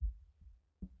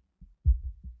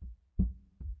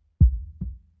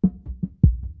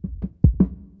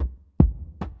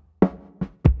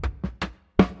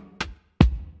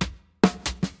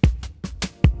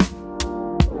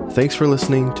Thanks for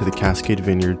listening to the Cascade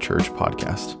Vineyard Church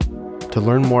podcast. To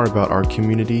learn more about our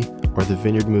community or the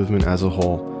Vineyard movement as a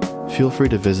whole, feel free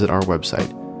to visit our website,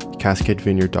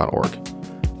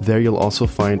 cascadevineyard.org. There you'll also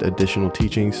find additional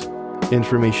teachings,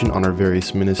 information on our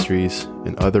various ministries,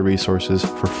 and other resources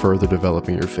for further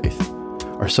developing your faith.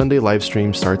 Our Sunday live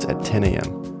stream starts at 10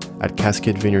 a.m. at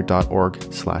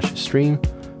cascadevineyard.org/stream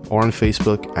or on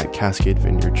Facebook at Cascade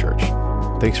Vineyard Church.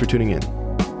 Thanks for tuning in.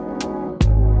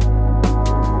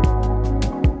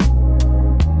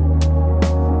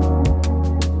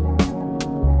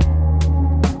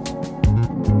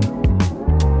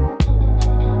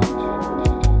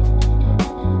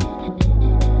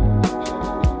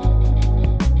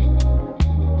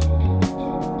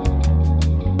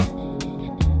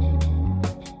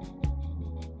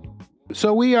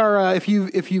 So we are, if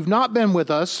you've not been with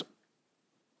us,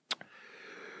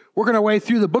 working our way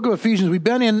through the book of Ephesians. We've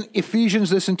been in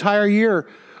Ephesians this entire year,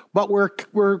 but we're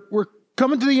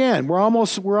coming to the end. We're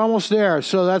almost there.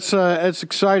 So that's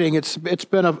exciting. It's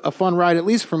been a fun ride, at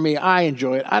least for me. I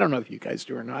enjoy it. I don't know if you guys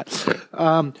do or not.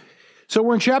 So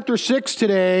we're in chapter 6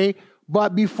 today.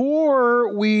 But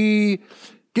before we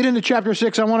get into chapter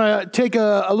 6, I want to take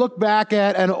a look back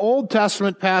at an Old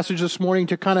Testament passage this morning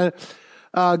to kind of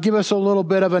give us a little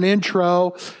bit of an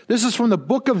intro. This is from the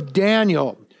book of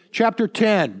Daniel, chapter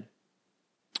 10,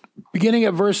 beginning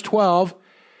at verse 12.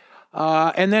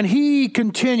 And then he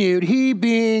continued, he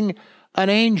being an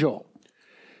angel.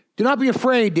 Do not be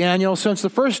afraid, Daniel, since the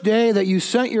first day that you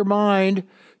sent your mind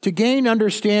to gain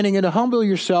understanding and to humble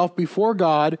yourself before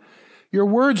God, your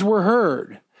words were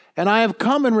heard, and I have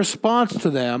come in response to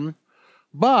them.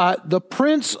 But the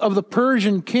prince of the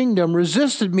Persian kingdom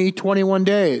resisted me 21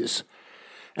 days.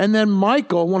 And then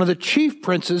Michael, one of the chief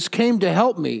princes, came to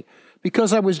help me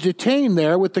because I was detained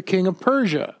there with the king of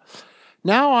Persia.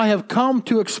 Now I have come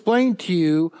to explain to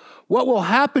you what will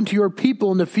happen to your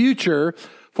people in the future,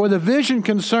 for the vision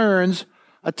concerns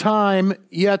a time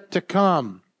yet to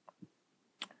come.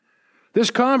 This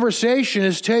conversation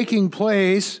is taking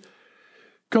place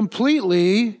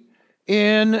completely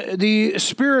in the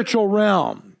spiritual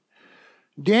realm.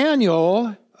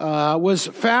 Daniel was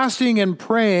fasting and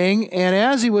praying, and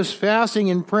as he was fasting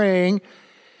and praying,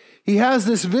 he has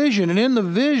this vision, and in the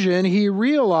vision, he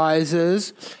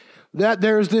realizes that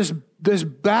there's this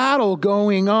battle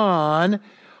going on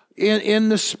in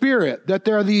the spirit, that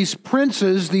there are these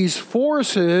princes, these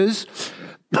forces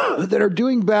that are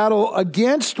doing battle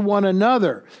against one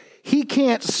another. He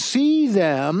can't see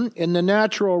them in the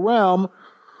natural realm,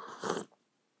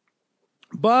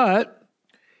 but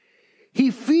he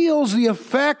feels the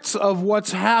effects of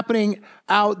what's happening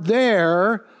out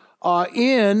there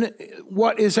in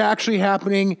what is actually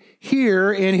happening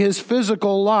here in his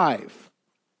physical life.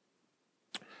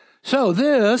 So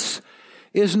this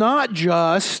is not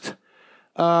just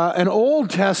an Old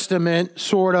Testament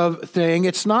sort of thing.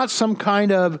 It's not some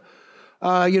kind of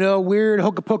weird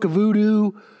hocus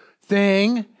voodoo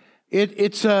thing.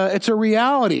 It's a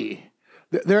reality.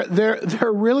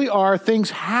 There really are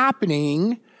things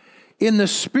happening in the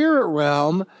spirit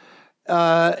realm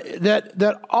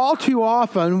that all too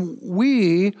often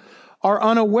we are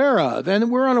unaware of. And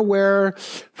we're unaware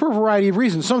for a variety of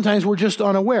reasons. Sometimes we're just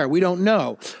unaware. We don't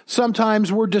know.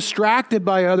 Sometimes we're distracted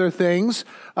by other things.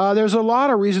 There's a lot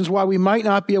of reasons why we might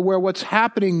not be aware of what's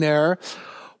happening there.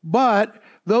 But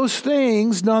those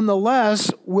things, nonetheless,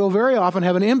 will very often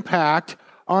have an impact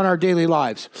on our daily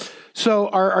lives. So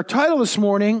our title this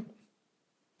morning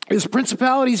is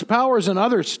Principalities, Powers, and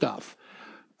Other Stuff.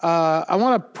 I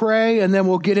want to pray, and then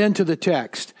we'll get into the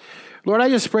text. Lord, I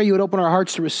just pray you would open our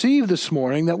hearts to receive this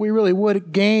morning, that we really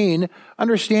would gain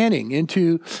understanding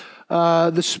into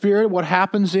the Spirit, what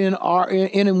happens in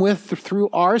and through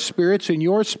our spirits, in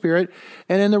your Spirit,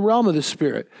 and in the realm of the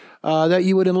Spirit. That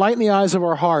you would enlighten the eyes of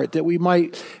our heart, that we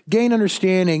might gain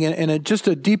understanding and just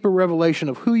a deeper revelation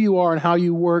of who you are and how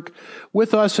you work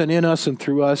with us and in us and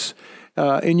through us.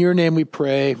 In your name we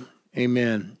pray.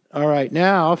 Amen. All right,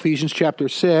 now Ephesians chapter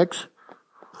 6.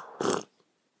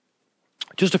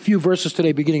 Just a few verses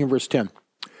today, beginning in verse 10.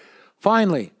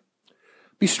 Finally,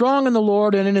 be strong in the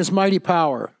Lord and in his mighty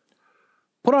power.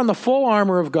 Put on the full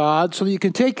armor of God so that you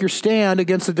can take your stand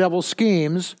against the devil's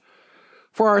schemes.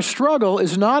 For our struggle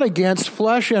is not against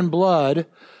flesh and blood,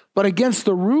 but against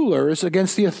the rulers,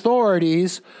 against the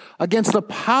authorities, against the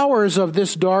powers of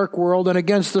this dark world, and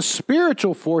against the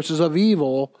spiritual forces of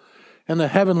evil in the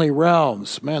heavenly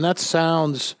realms. Man, that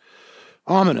sounds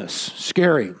ominous,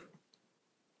 scary.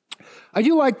 I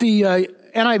do like the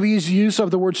NIV's use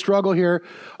of the word struggle here.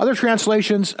 Other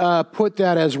translations put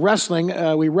that as wrestling.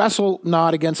 We wrestle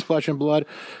not against flesh and blood.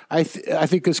 I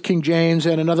think it's King James,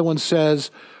 and another one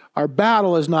says Our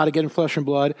battle is not against flesh and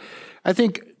blood. I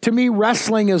think, to me,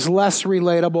 wrestling is less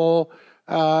relatable.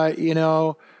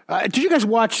 Did you guys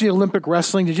watch the Olympic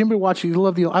wrestling? Did anybody watch it?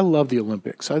 I love the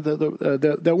Olympics.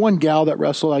 That one gal that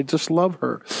wrestled, I just love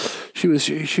her. She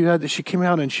came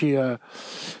out and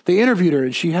they interviewed her,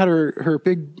 and she had her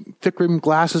big thick rimmed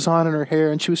glasses on and her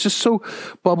hair, and she was just so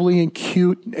bubbly and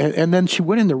cute. And then she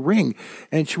went in the ring,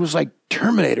 and she was like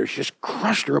Terminator. She just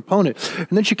crushed her opponent. And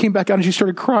then she came back out and she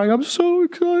started crying. I'm so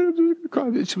excited.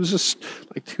 It was just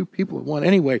like two people at one.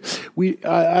 Anyway,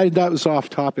 that was off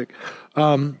topic.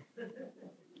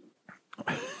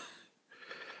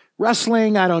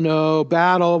 Wrestling, I don't know.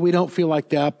 Battle, we don't feel like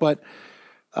that. But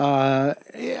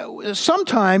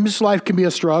sometimes life can be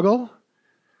a struggle.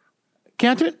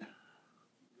 Can't it?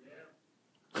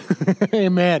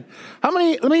 Amen.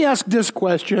 Let me ask this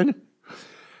question.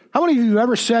 How many of you have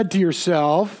ever said to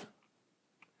yourself,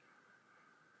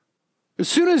 as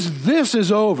soon as this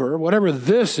is over, whatever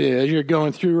this is you're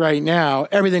going through right now,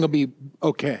 everything will be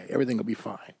okay. Everything will be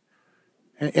fine.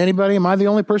 Anybody? Am I the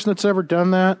only person that's ever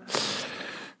done that?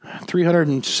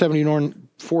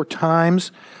 374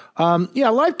 times.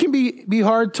 Life can be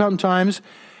hard sometimes.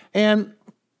 And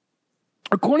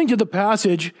according to the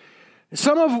passage,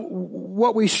 some of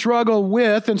what we struggle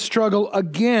with and struggle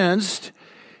against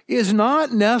is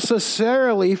not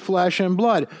necessarily flesh and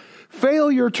blood.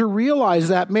 Failure to realize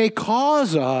that may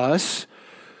cause us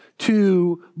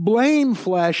to blame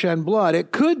flesh and blood.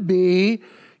 It could be,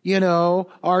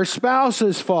 our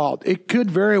spouse's fault. It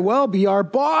could very well be our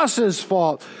boss's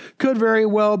fault. Could very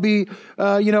well be,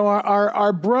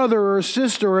 our brother or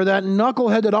sister or that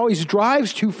knucklehead that always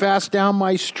drives too fast down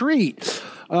my street.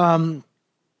 But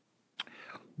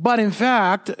in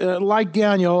fact, like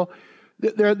Daniel,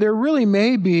 there really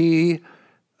may be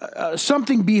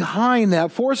something behind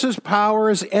that, forces,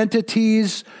 powers,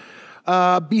 entities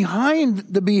behind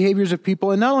the behaviors of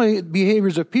people, and not only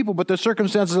behaviors of people, but the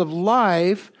circumstances of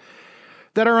life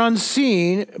that are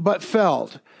unseen but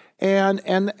felt. And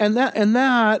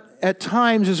that at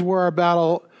times is where our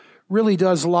battle really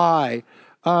does lie.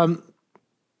 The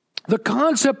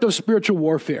concept of spiritual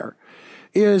warfare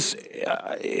is,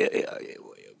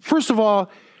 first of all,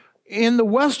 in the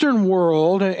Western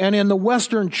world and in the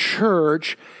Western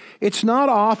church, it's not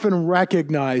often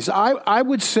recognized. I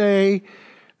would say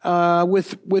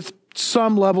with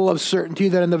some level of certainty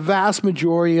that in the vast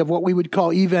majority of what we would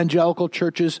call evangelical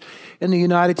churches in the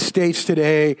United States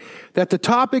today, that the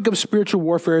topic of spiritual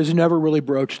warfare is never really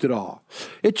broached at all.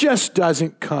 It just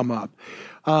doesn't come up.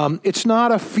 It's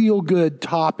not a feel-good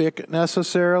topic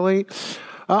necessarily.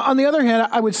 On the other hand,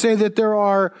 I would say that there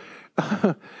are,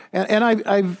 and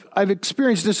I've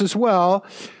experienced this as well.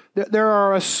 There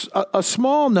are a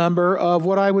small number of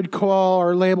what I would call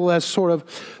or label as sort of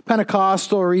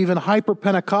Pentecostal or even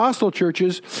hyper-Pentecostal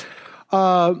churches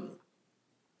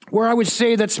where I would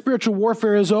say that spiritual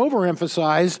warfare is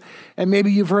overemphasized. And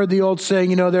maybe you've heard the old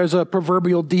saying, there's a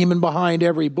proverbial demon behind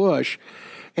every bush.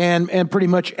 And pretty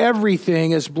much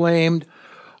everything is blamed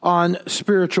on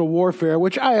spiritual warfare,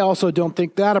 which I also don't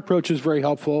think that approach is very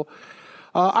helpful.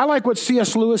 I like what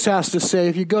C.S. Lewis has to say.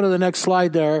 If you go to the next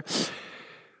slide there.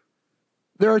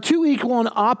 There are two equal and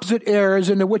opposite errors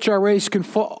into which our race can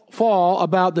fall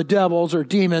about the devils or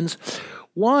demons.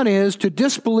 One is to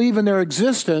disbelieve in their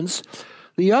existence.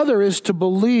 The other is to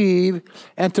believe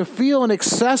and to feel an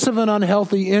excessive and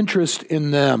unhealthy interest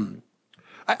in them.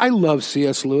 I love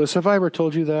C.S. Lewis. Have I ever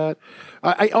told you that?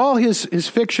 All his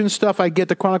fiction stuff, I get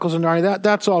the Chronicles of Narnia,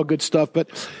 that's all good stuff.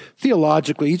 But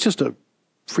theologically, he's just a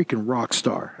freaking rock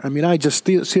star. I mean,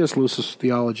 C.S. Lewis's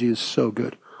theology is so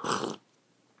good.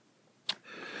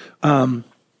 And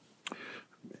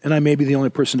I may be the only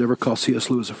person to ever call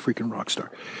C.S. Lewis a freaking rock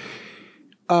star.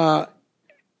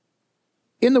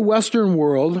 In the Western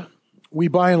world, we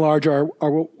by and large are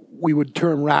what we would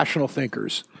term rational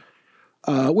thinkers,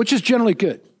 which is generally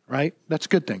good, right? That's a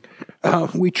good thing.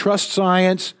 We trust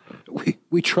science.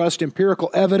 We trust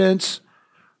empirical evidence.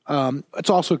 It's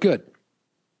also good.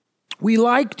 We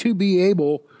like to be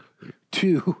able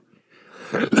to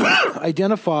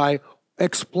identify,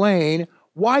 explain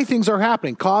why things are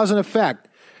happening, cause and effect.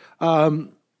 That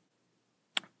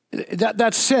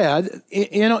said,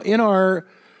 in our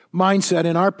mindset,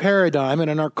 in our paradigm, and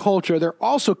in our culture, there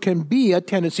also can be a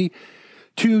tendency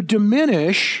to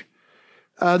diminish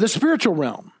the spiritual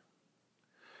realm.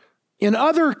 In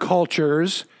other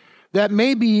cultures that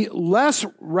may be less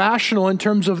rational in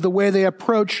terms of the way they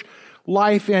approach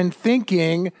life and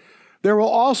thinking, there will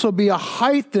also be a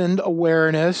heightened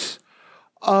awareness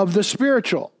of the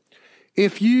spiritual.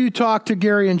 If you talk to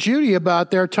Gary and Judy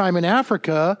about their time in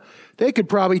Africa, they could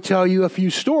probably tell you a few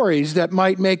stories that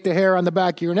might make the hair on the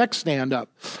back of your neck stand up.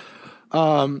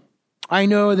 I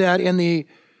know that in the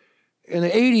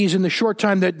 80s, in the short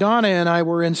time that Donna and I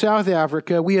were in South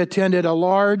Africa, we attended a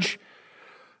large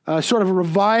sort of a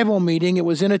revival meeting. It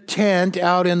was in a tent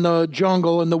out in the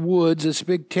jungle, in the woods, this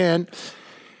big tent.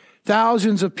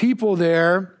 Thousands of people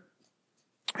there.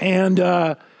 And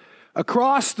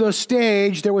across the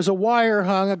stage, there was a wire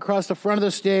hung across the front of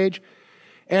the stage,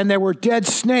 and there were dead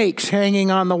snakes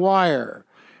hanging on the wire.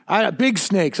 Big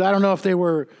snakes. I don't know if they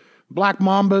were black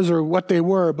mambas or what they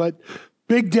were, but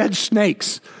big dead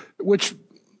snakes, which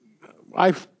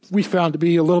we found to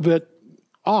be a little bit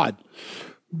odd.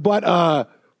 But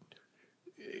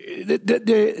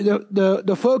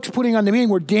the folks putting on the meeting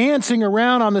were dancing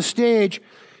around on the stage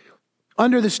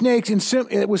under the snakes, and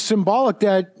it was symbolic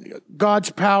that God's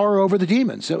power over the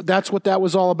demons. So that's what that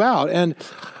was all about. And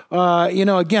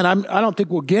again, I don't think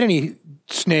we'll get any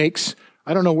snakes.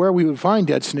 I don't know where we would find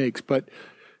dead snakes, but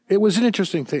it was an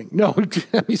interesting thing. No,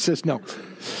 he says no.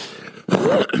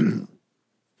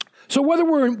 So whether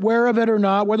we're aware of it or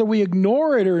not, whether we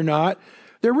ignore it or not,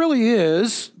 there really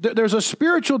is. There's a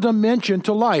spiritual dimension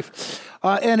to life,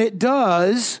 and it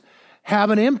does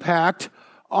have an impact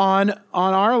on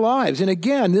our lives. And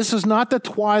again, this is not the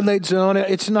Twilight Zone.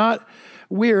 It's not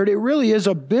weird. It really is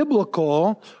a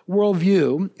biblical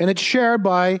worldview, and it's shared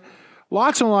by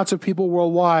lots and lots of people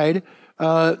worldwide,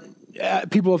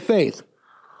 people of faith.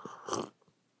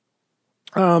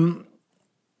 And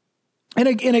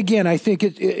again, I think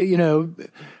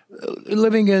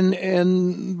living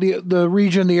in the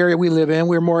region, the area we live in,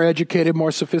 we're more educated,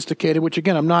 more sophisticated, which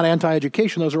again, I'm not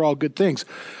anti-education. Those are all good things.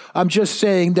 I'm just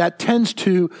saying that tends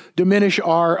to diminish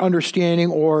our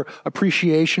understanding or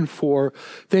appreciation for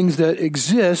things that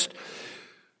exist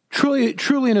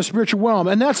truly in a spiritual realm.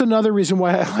 And that's another reason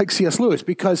why I like C.S. Lewis,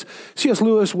 because C.S.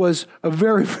 Lewis was a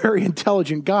very, very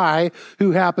intelligent guy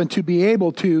who happened to be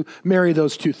able to marry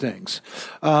those two things.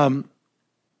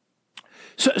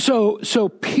 So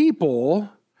people,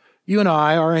 you and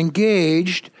I, are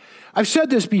engaged. I've said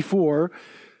this before.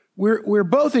 We're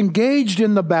both engaged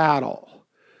in the battle.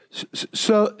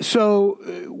 So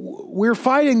we're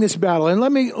fighting this battle, and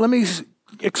let me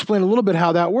explain a little bit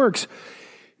how that works.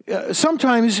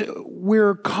 Sometimes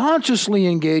we're consciously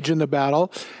engaged in the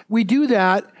battle. We do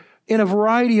that in a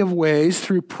variety of ways,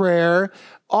 through prayer,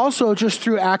 also just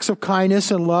through acts of kindness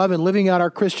and love and living out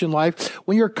our Christian life.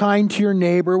 When you're kind to your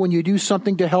neighbor, when you do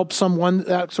something to help someone,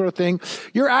 that sort of thing,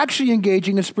 you're actually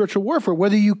engaging in spiritual warfare,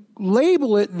 whether you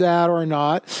label it that or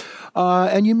not.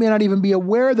 And you may not even be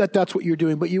aware that that's what you're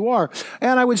doing, but you are.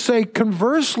 And I would say,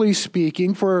 conversely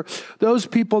speaking, for those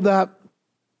people that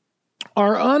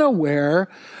are unaware,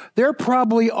 they're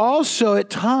probably also at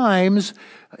times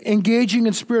engaging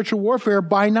in spiritual warfare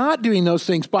by not doing those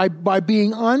things, by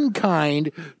being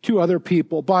unkind to other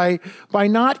people, by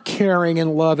not caring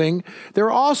and loving.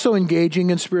 They're also engaging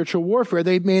in spiritual warfare.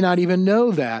 They may not even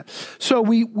know that. So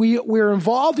we're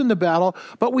involved in the battle,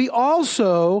 but we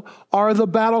also are the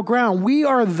battleground. We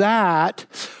are that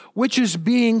which is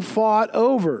being fought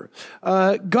over.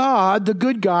 God, the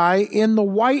good guy in the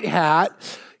white hat,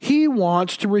 He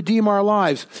wants to redeem our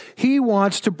lives. He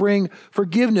wants to bring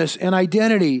forgiveness and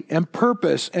identity and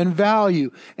purpose and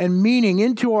value and meaning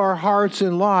into our hearts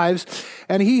and lives.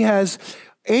 And He has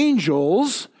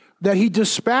angels that He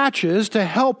dispatches to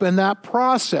help in that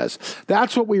process.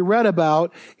 That's what we read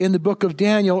about in the book of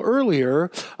Daniel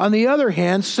earlier. On the other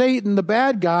hand, Satan, the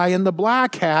bad guy in the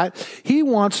black hat, he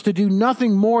wants to do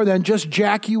nothing more than just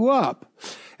jack you up.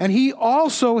 And he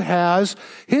also has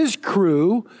his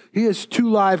crew, he has 2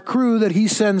 live crew that he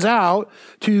sends out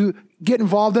to get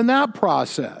involved in that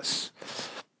process.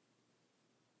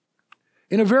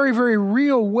 In a very, very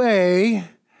real way,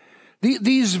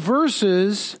 these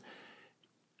verses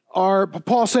are,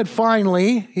 Paul said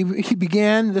finally, he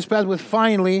began this passage with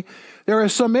finally. They're a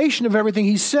summation of everything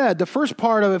he said. The first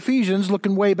part of Ephesians,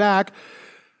 looking way back,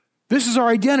 this is our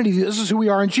identity. This is who we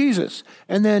are in Jesus.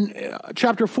 And then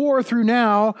chapter 4 through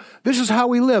now, this is how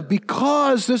we live.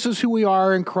 Because this is who we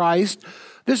are in Christ,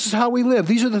 this is how we live.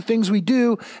 These are the things we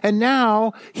do. And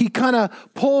now he kind of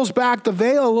pulls back the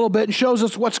veil a little bit and shows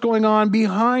us what's going on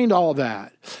behind all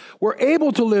that. We're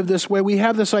able to live this way. We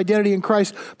have this identity in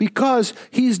Christ because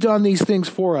He's done these things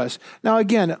for us. Now,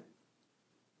 again,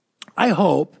 I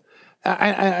hope,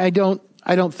 I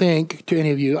don't think to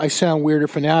any of you I sound weird or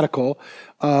fanatical.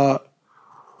 I've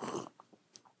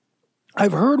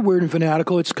heard weird and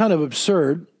fanatical. It's kind of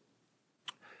absurd.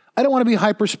 I don't want to be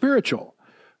hyper spiritual.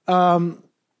 And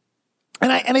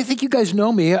I think you guys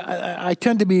know me. I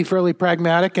tend to be fairly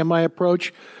pragmatic in my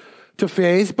approach to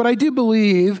faith, but I do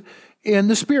believe in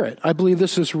the Spirit. I believe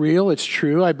this is real. It's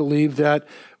true. I believe that,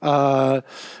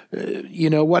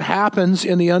 what happens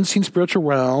in the unseen spiritual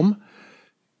realm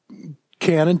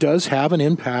can and does have an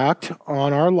impact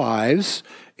on our lives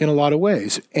in a lot of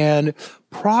ways, and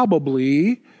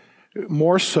probably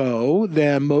more so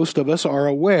than most of us are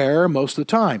aware most of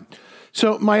the time.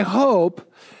 So my hope,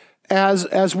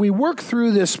 as we work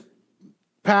through this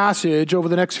passage over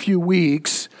the next few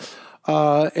weeks,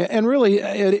 and really,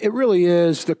 it really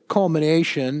is the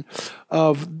culmination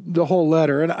of the whole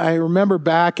letter. And I remember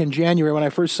back in January when I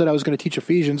first said I was going to teach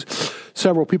Ephesians,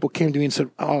 several people came to me and said,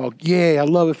 "Oh, yay, I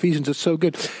love Ephesians. It's so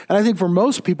good." And I think for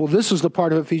most people, this is the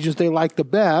part of Ephesians they like the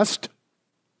best.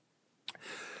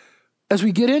 As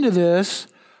we get into this,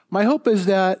 my hope is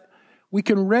that we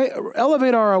can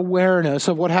elevate our awareness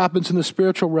of what happens in the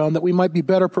spiritual realm, that we might be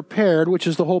better prepared, which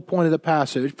is the whole point of the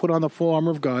passage, put on the full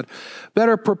armor of God,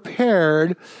 better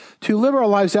prepared to live our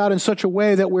lives out in such a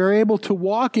way that we're able to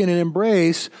walk in and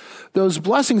embrace those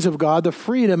blessings of God, the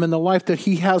freedom and the life that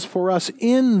He has for us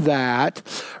in that,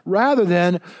 rather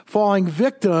than falling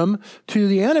victim to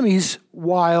the enemy's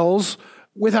wiles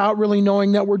without really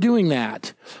knowing that we're doing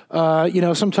that.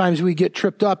 Sometimes we get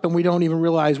tripped up and we don't even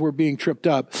realize we're being tripped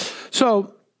up.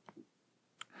 So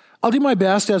I'll do my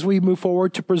best as we move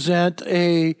forward to present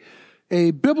a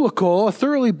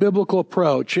thoroughly biblical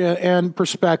approach and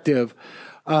perspective.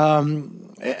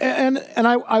 And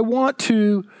I want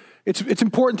to, it's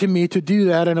important to me to do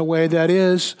that in a way that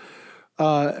is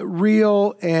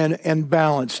real and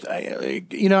balanced.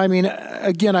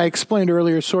 Again, I explained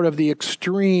earlier sort of the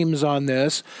extremes on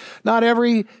this. Not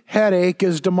every headache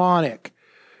is demonic,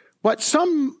 but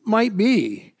some might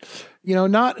be.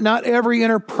 Not every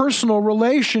interpersonal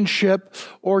relationship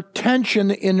or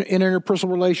tension in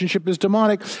interpersonal relationship is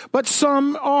demonic, but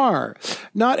some are.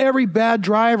 Not every bad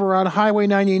driver on Highway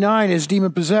 99 is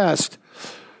demon-possessed.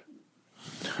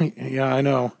 Yeah, I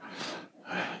know.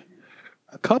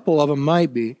 A couple of them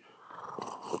might be.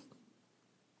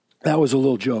 That was a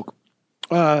little joke.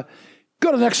 Go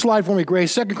to the next slide for me,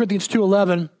 Grace. 2 Corinthians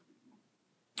 2:11.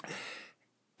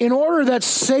 In order that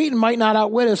Satan might not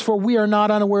outwit us, for we are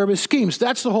not unaware of his schemes.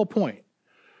 That's the whole point.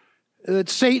 That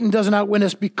Satan doesn't outwit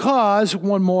us because,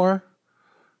 one more,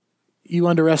 you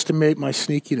underestimate my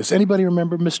sneakiness. Anybody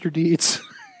remember Mr. Deeds?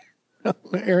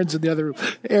 Aaron's in the other room.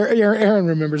 Aaron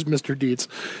remembers Mr. Deeds.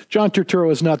 John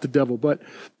Turturro is not the devil, but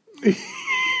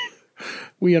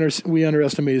we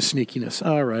underestimate his sneakiness.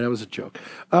 All right, that was a joke.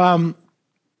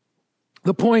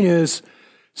 The point is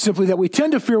simply that we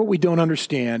tend to fear what we don't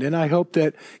understand, and I hope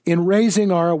that in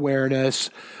raising our awareness,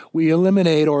 we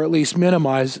eliminate or at least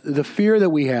minimize the fear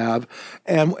that we have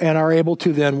and are able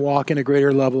to then walk in a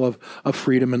greater level of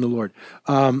freedom in the Lord.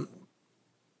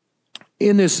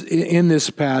 In this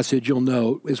passage, you'll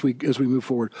note as we move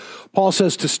forward, Paul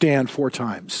says to stand 4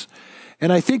 times.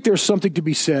 And I think there's something to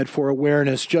be said for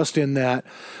awareness just in that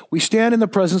we stand in the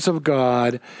presence of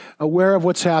God, aware of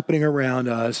what's happening around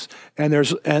us, and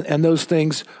those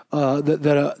things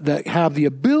that have the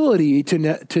ability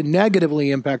to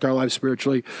negatively impact our lives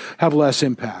spiritually have less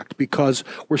impact because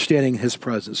we're standing in His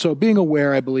presence. So being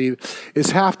aware, I believe,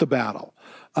 is half the battle.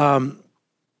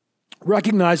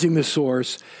 Recognizing the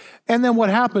source, and then what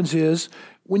happens is,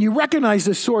 when you recognize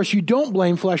the source, you don't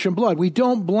blame flesh and blood. We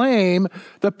don't blame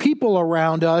the people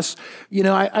around us.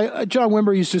 John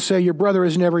Wimber used to say, your brother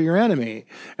is never your enemy.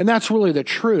 And that's really the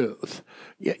truth.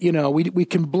 We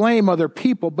can blame other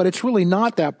people, but it's really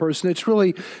not that person. It's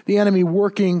really the enemy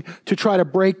working to try to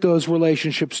break those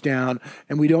relationships down.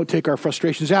 And we don't take our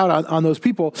frustrations out on those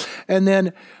people. And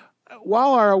then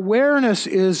while our awareness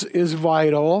is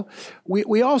vital,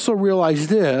 we also realize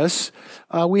this.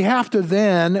 We have to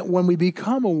then, when we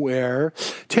become aware,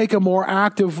 take a more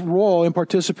active role in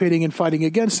participating in fighting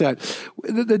against that.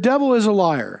 The devil is a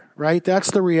liar, right?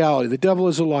 That's the reality. The devil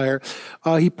is a liar.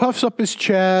 He puffs up his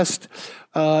chest.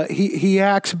 He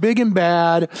acts big and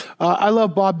bad. I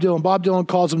love Bob Dylan. Bob Dylan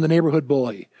calls him the neighborhood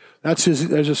bully. He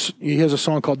has a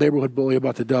song called Neighborhood Bully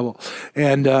about the devil.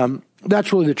 And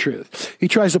that's really the truth. He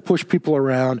tries to push people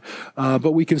around,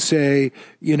 but we can say,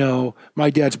 my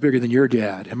dad's bigger than your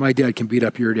dad, and my dad can beat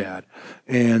up your dad.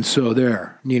 And so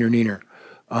there, neener.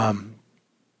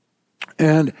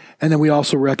 And then we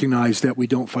also recognize that we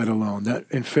don't fight alone. That,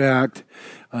 in fact,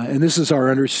 and this is our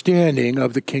understanding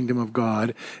of the kingdom of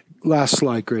God. Last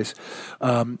slide, Grace.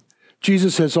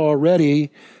 Jesus has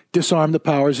already disarmed the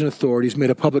powers and authorities, made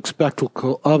a public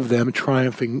spectacle of them,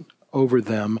 triumphing over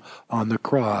them on the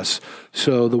cross.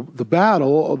 So the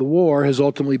battle, or the war, has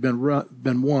ultimately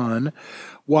been won,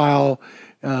 while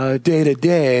day to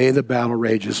day, the battle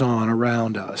rages on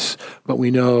around us. But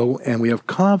we know and we have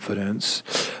confidence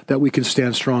that we can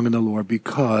stand strong in the Lord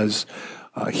because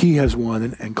He has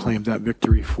won and claimed that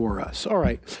victory for us. All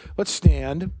right, let's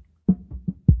stand.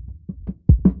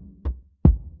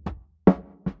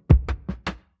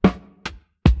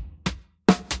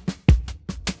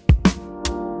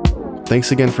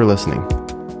 Thanks again for listening.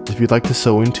 If you'd like to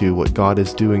sow into what God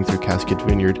is doing through Cascade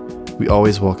Vineyard, we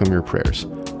always welcome your prayers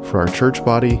for our church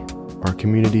body, our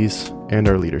communities, and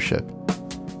our leadership.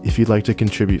 If you'd like to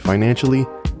contribute financially,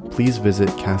 please visit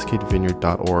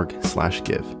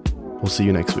cascadevineyard.org/give. We'll see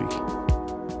you next week.